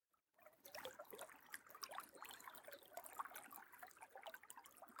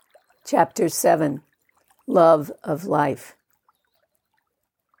Chapter 7, Love of Life.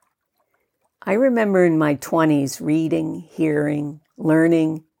 I remember in my 20s reading, hearing,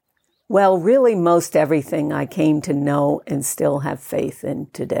 learning, really most everything I came to know and still have faith in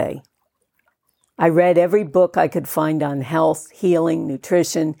today. I read every book I could find on health, healing,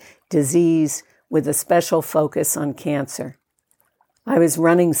 nutrition, disease, with a special focus on cancer. I was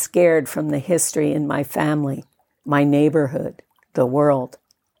running scared from the history in my family, my neighborhood, the world.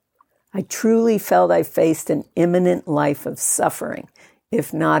 I truly felt I faced an imminent life of suffering,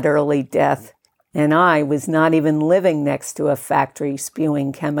 if not early death, and I was not even living next to a factory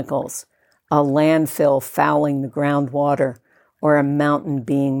spewing chemicals, a landfill fouling the groundwater, or a mountain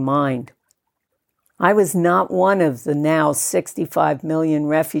being mined. I was not one of the now 65 million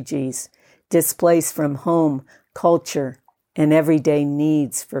refugees displaced from home, culture, and everyday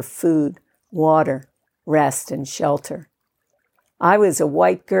needs for food, water, rest, and shelter. I was a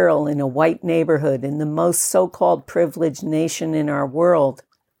white girl in a white neighborhood in the most so-called privileged nation in our world.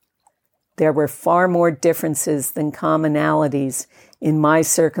 There were far more differences than commonalities in my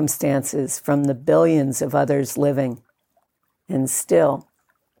circumstances from the billions of others living. And still,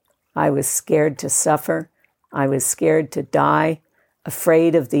 I was scared to suffer. I was scared to die,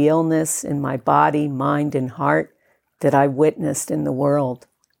 afraid of the illness in my body, mind, and heart that I witnessed in the world.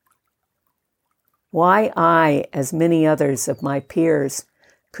 Why I, as many others of my peers,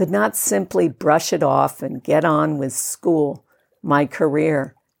 could not simply brush it off and get on with school, my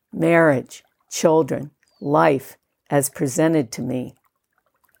career, marriage, children, life as presented to me,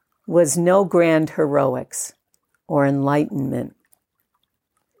 was no grand heroics or enlightenment.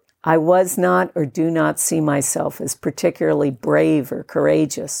 I was not or do not see myself as particularly brave or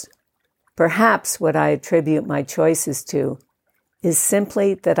courageous. Perhaps what I attribute my choices to is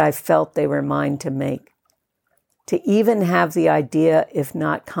simply that I felt they were mine to make. To even have the idea, if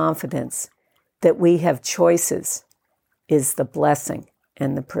not confidence, that we have choices is the blessing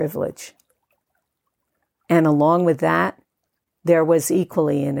and the privilege. And along with that, there was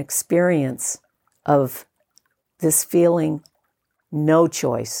equally an experience of this feeling no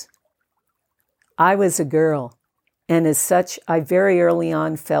choice. I was a girl, and as such, I very early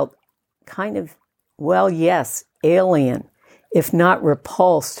on felt kind of, alien, if not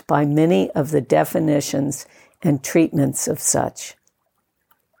repulsed by many of the definitions and treatments of such.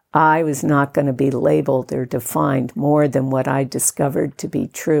 I was not going to be labeled or defined more than what I discovered to be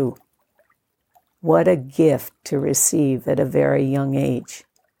true. What a gift to receive at a very young age.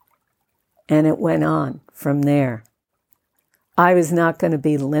 And it went on from there. I was not going to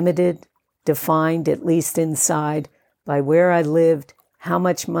be limited, defined, at least inside, by where I lived, how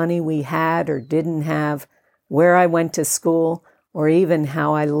much money we had or didn't have, where I went to school, or even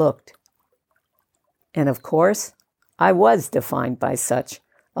how I looked. And of course, I was defined by such,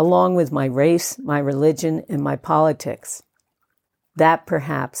 along with my race, my religion, and my politics. That,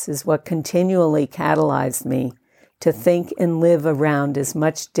 perhaps, is what continually catalyzed me to think and live around as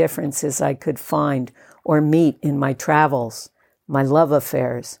much difference as I could find or meet in my travels, my love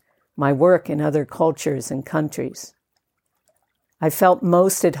affairs, my work in other cultures and countries. I felt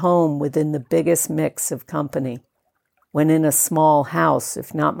most at home within the biggest mix of company, when in a small house,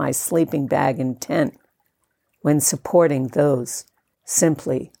 if not my sleeping bag and tent, when supporting those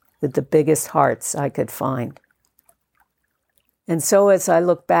simply with the biggest hearts I could find. And so as I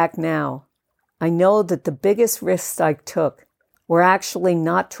look back now, I know that the biggest risks I took were actually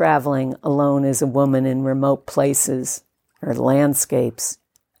not traveling alone as a woman in remote places or landscapes,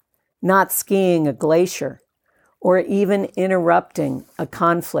 not skiing a glacier, or even interrupting a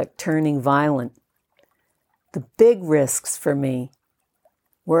conflict turning violent. The big risks for me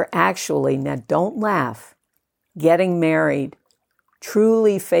were actually, now don't laugh, getting married,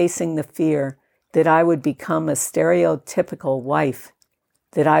 truly facing the fear that I would become a stereotypical wife,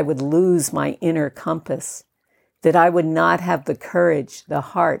 that I would lose my inner compass, that I would not have the courage, the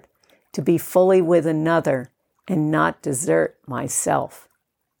heart, to be fully with another and not desert myself.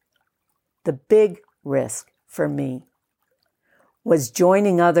 The big risk for me was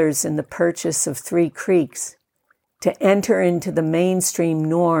joining others in the purchase of Three Creeks, to enter into the mainstream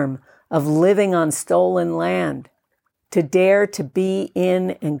norm of living on stolen land, to dare to be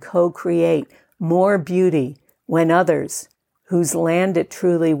in and co-create more beauty when others, whose land it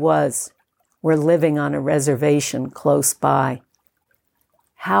truly was, were living on a reservation close by.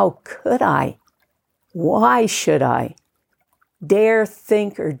 How could I? Why should I dare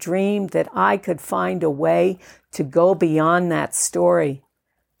think or dream that I could find a way to go beyond that story,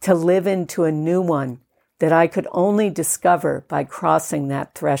 to live into a new one that I could only discover by crossing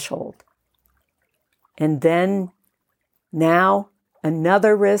that threshold? And then, now,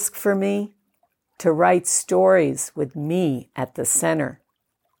 Another risk for me, to write stories with me at the center.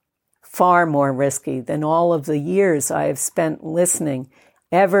 Far more risky than all of the years I have spent listening,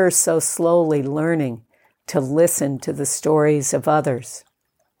 ever so slowly learning to listen to the stories of others.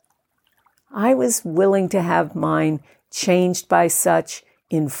 I was willing to have mine changed by such,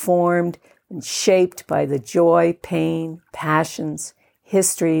 informed and shaped by the joy, pain, passions,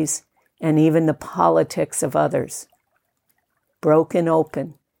 histories, and even the politics of others. Broken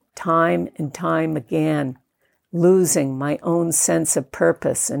open, time and time again, losing my own sense of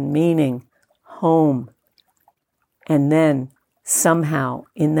purpose and meaning, home. And then, somehow,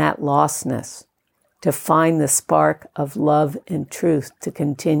 in that lostness, to find the spark of love and truth to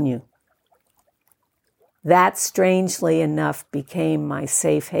continue. That, strangely enough, became my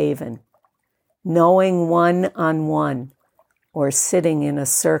safe haven. Knowing one-on-one, or sitting in a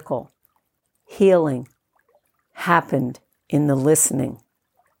circle, healing, happened in the listening.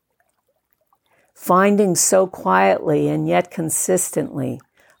 Finding so quietly and yet consistently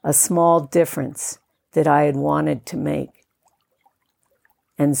a small difference that I had wanted to make.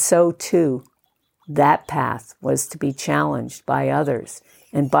 And so too, that path was to be challenged by others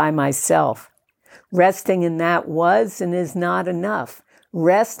and by myself. Resting in that was and is not enough.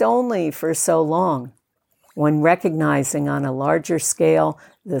 Rest only for so long. When recognizing on a larger scale,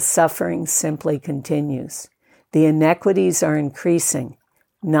 the suffering simply continues. The inequities are increasing,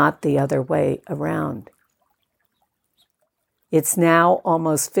 not the other way around. It's now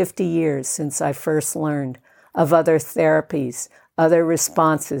almost 50 years since I first learned of other therapies, other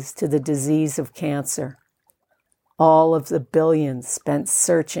responses to the disease of cancer. All of the billions spent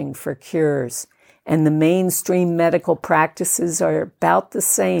searching for cures, and the mainstream medical practices are about the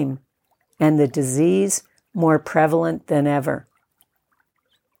same, and the disease more prevalent than ever.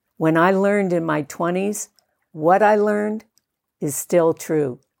 When I learned in my 20s, what I learned is still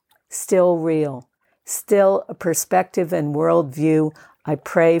true, still real, still a perspective and worldview I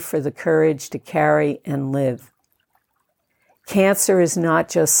pray for the courage to carry and live. Cancer is not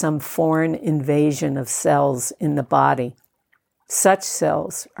just some foreign invasion of cells in the body. Such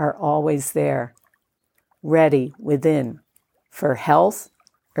cells are always there, ready within, for health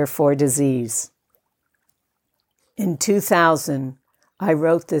or for disease. In 2000, I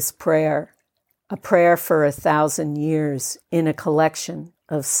wrote this prayer, a prayer for 1,000 years in a collection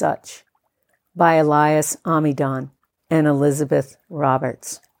of such, by Elias Amidon and Elizabeth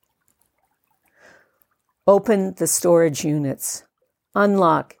Roberts. Open the storage units,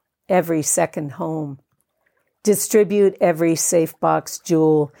 unlock every second home, distribute every safe box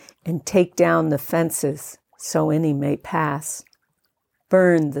jewel, and take down the fences so any may pass.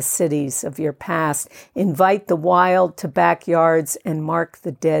 Burn the cities of your past, invite the wild to backyards, and mark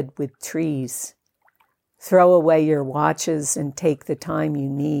the dead with trees. Throw away your watches and take the time you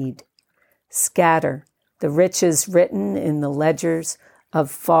need. Scatter the riches written in the ledgers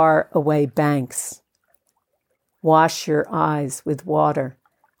of far-away banks. Wash your eyes with water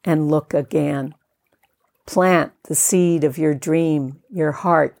and look again. Plant the seed of your dream, your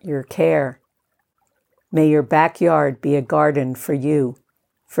heart, your care. May your backyard be a garden for you,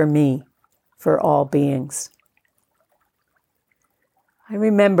 for me, for all beings. I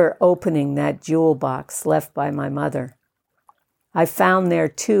remember opening that jewel box left by my mother. I found there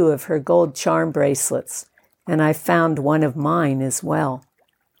 2 of her gold charm bracelets, and I found one of mine as well.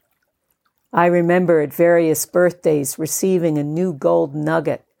 I remember at various birthdays receiving a new gold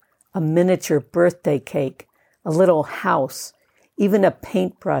nugget, a miniature birthday cake, a little house, even a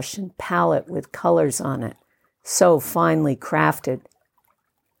paintbrush and palette with colors on it, so finely crafted.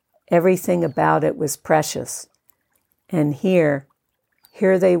 Everything about it was precious. And here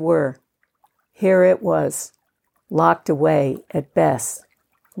they were. Here it was, locked away at best,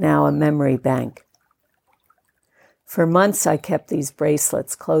 now a memory bank. For months I kept these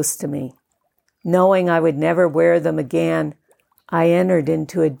bracelets close to me. Knowing I would never wear them again, I entered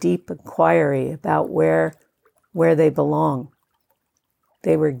into a deep inquiry about where they belong.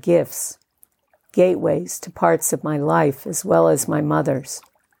 They were gifts, gateways to parts of my life as well as my mother's.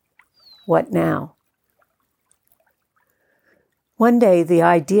 What now? One day the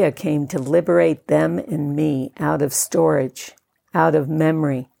idea came to liberate them and me out of storage, out of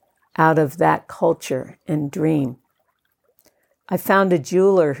memory, out of that culture and dream. I found a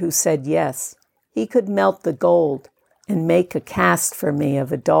jeweler who said yes, he could melt the gold and make a cast for me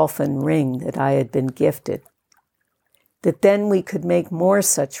of a dolphin ring that I had been gifted. That then we could make more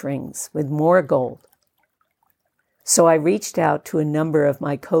such rings with more gold. So I reached out to a number of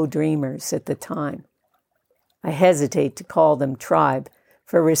my co-dreamers at the time. I hesitate to call them tribe,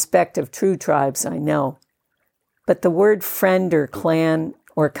 for respect of true tribes I know. But the word friend or clan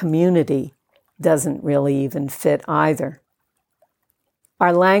or community doesn't really even fit either.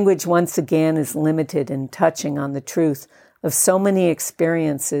 Our language once again is limited in touching on the truth of so many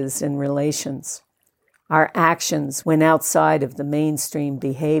experiences and relations. Our actions, when outside of the mainstream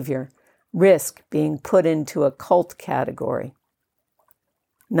behavior, risk being put into a cult category.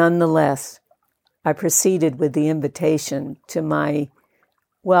 Nonetheless, I proceeded with the invitation to my,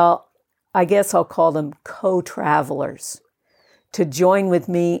 I guess I'll call them co-travelers, to join with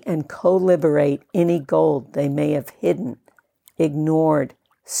me and co-liberate any gold they may have hidden, ignored,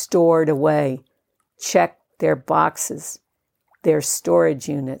 stored away, checked their boxes, their storage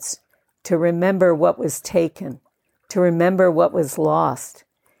units, to remember what was taken, to remember what was lost,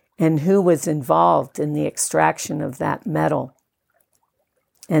 and who was involved in the extraction of that metal.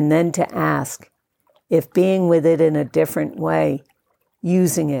 And then to ask if being with it in a different way,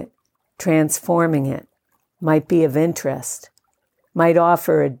 using it, transforming it, might be of interest, might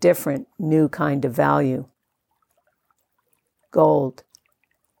offer a different, new kind of value. Gold.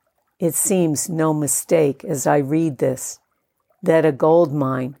 It seems no mistake as I read this that a gold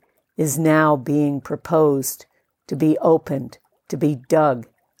mine is now being proposed to be opened, to be dug,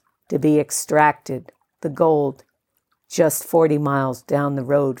 to be extracted, the gold, just 40 miles down the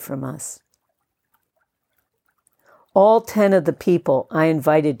road from us. All 10 of the people I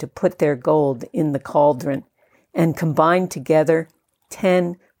invited to put their gold in the cauldron and combined together,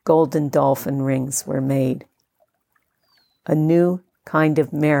 10 golden dolphin rings were made. A new kind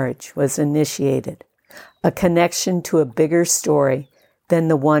of marriage was initiated, a connection to a bigger story than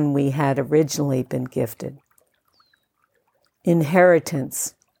the one we had originally been gifted.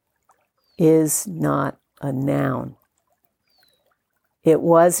 Inheritance is not a noun. It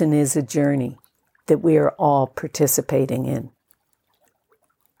was and is a journey that we are all participating in.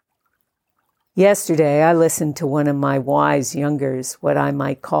 Yesterday, I listened to one of my wise youngers, what I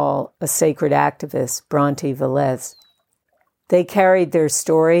might call a sacred activist, Bronte Velez. They carried their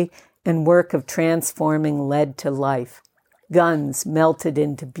story and work of transforming lead to life, guns melted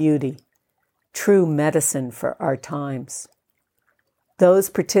into beauty, true medicine for our times. Those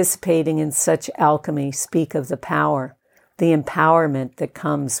participating in such alchemy speak of the power, the empowerment that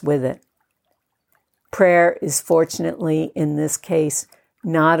comes with it. Prayer is fortunately, in this case,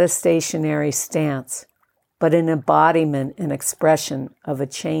 not a stationary stance, but an embodiment and expression of a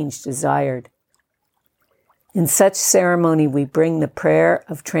change desired. In such ceremony, we bring the prayer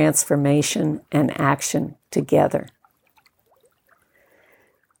of transformation and action together.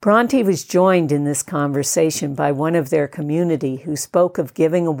 Bronte was joined in this conversation by one of their community who spoke of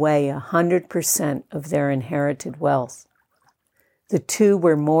giving away 100% of their inherited wealth. The two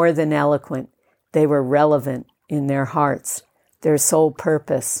were more than eloquent. They were relevant in their hearts, their sole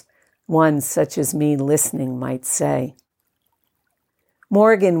purpose, one such as me listening might say.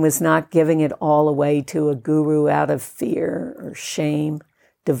 Morgan was not giving it all away to a guru out of fear or shame,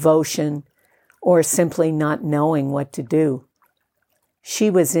 devotion, or simply not knowing what to do. She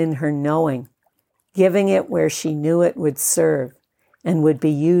was in her knowing, giving it where she knew it would serve and would be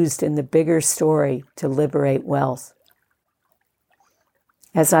used in the bigger story to liberate wealth.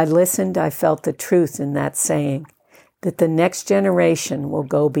 As I listened, I felt the truth in that saying, that the next generation will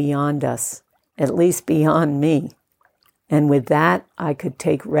go beyond us, at least beyond me. And with that, I could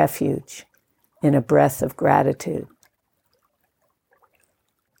take refuge in a breath of gratitude.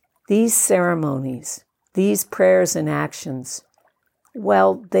 These ceremonies, these prayers and actions,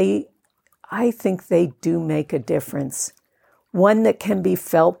 I think they do make a difference, one that can be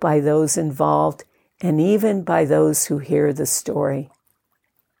felt by those involved and even by those who hear the story.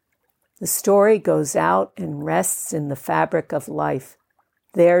 The story goes out and rests in the fabric of life,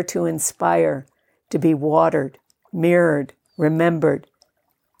 there to inspire, to be watered, mirrored, remembered,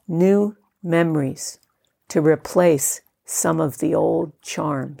 new memories to replace some of the old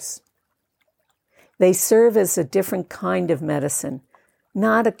charms. They serve as a different kind of medicine,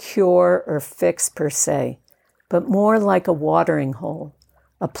 not a cure or fix per se, but more like a watering hole,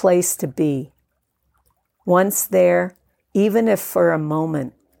 a place to be. Once there, even if for a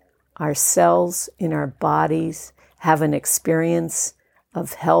moment, our cells in our bodies have an experience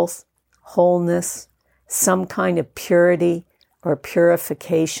of health, wholeness, some kind of purity or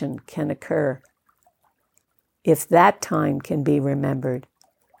purification can occur. If that time can be remembered,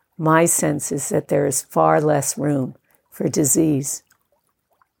 my sense is that there is far less room for disease.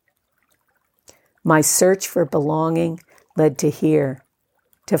 My search for belonging led to here,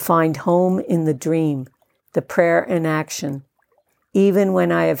 to find home in the dream, the prayer and action, even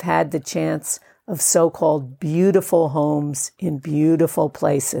when I have had the chance of so-called beautiful homes in beautiful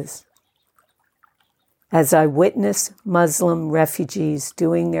places. as I witness Muslim refugees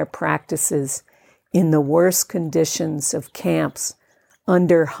doing their practices in the worst conditions of camps,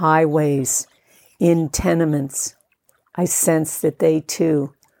 under highways, in tenements, I sense that they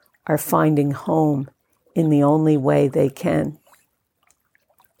too are finding home in the only way they can.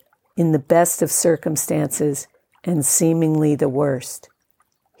 In the best of circumstances and seemingly the worst,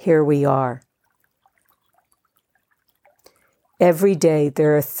 here we are. Every day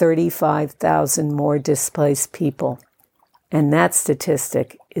there are 35,000 more displaced people, and that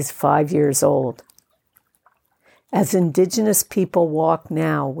statistic is 5 years old. As Indigenous people walk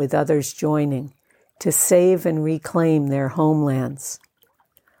now, with others joining, to save and reclaim their homelands,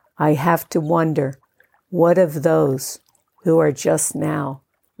 I have to wonder, what of those who are just now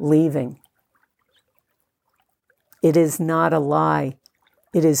leaving? It is not a lie,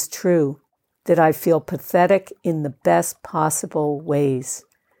 it is true, that I feel pathetic in the best possible ways,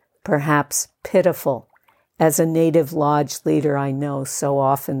 perhaps pitiful, as a Native Lodge leader I know so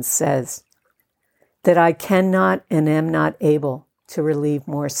often says, that I cannot and am not able to relieve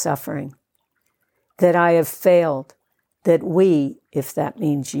more suffering, that I have failed, that we, if that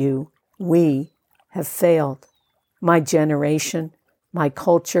means you, we have failed, my generation, my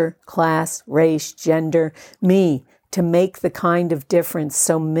culture, class, race, gender, me, to make the kind of difference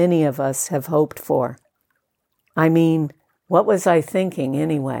so many of us have hoped for. I mean, what was I thinking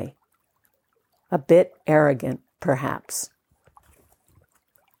anyway? A bit arrogant, perhaps.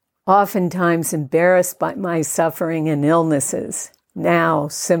 Oftentimes embarrassed by my suffering and illnesses, now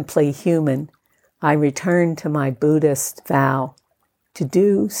simply human, I return to my Buddhist vow to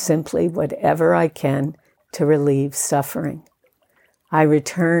do simply whatever I can to relieve suffering. I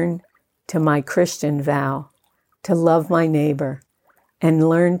return to my Christian vow to love my neighbor and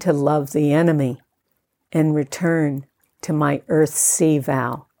learn to love the enemy, and return to my earth-sea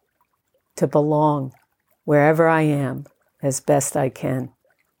vow to belong wherever I am as best I can.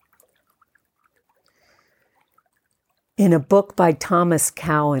 In a book by Thomas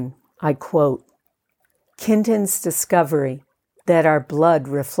Cowan, I quote, "Kenton's discovery that our blood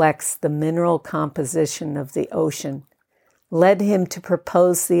reflects the mineral composition of the ocean led him to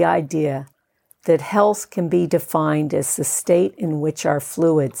propose the idea that health can be defined as the state in which our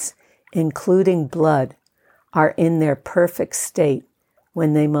fluids, including blood, are in their perfect state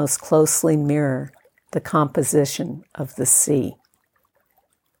when they most closely mirror the composition of the sea."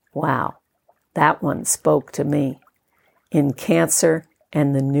 Wow, that one spoke to me. In Cancer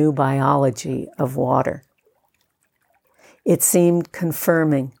and the New Biology of Water. It seemed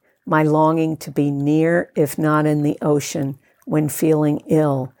confirming my longing to be near, if not in the ocean, when feeling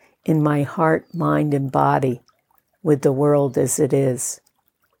ill in my heart, mind, and body, with the world as it is.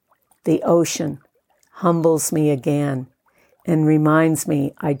 The ocean humbles me again and reminds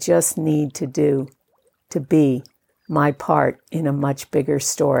me I just need to be my part in a much bigger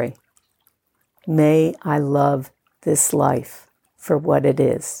story. May I love this life for what it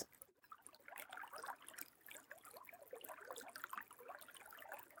is.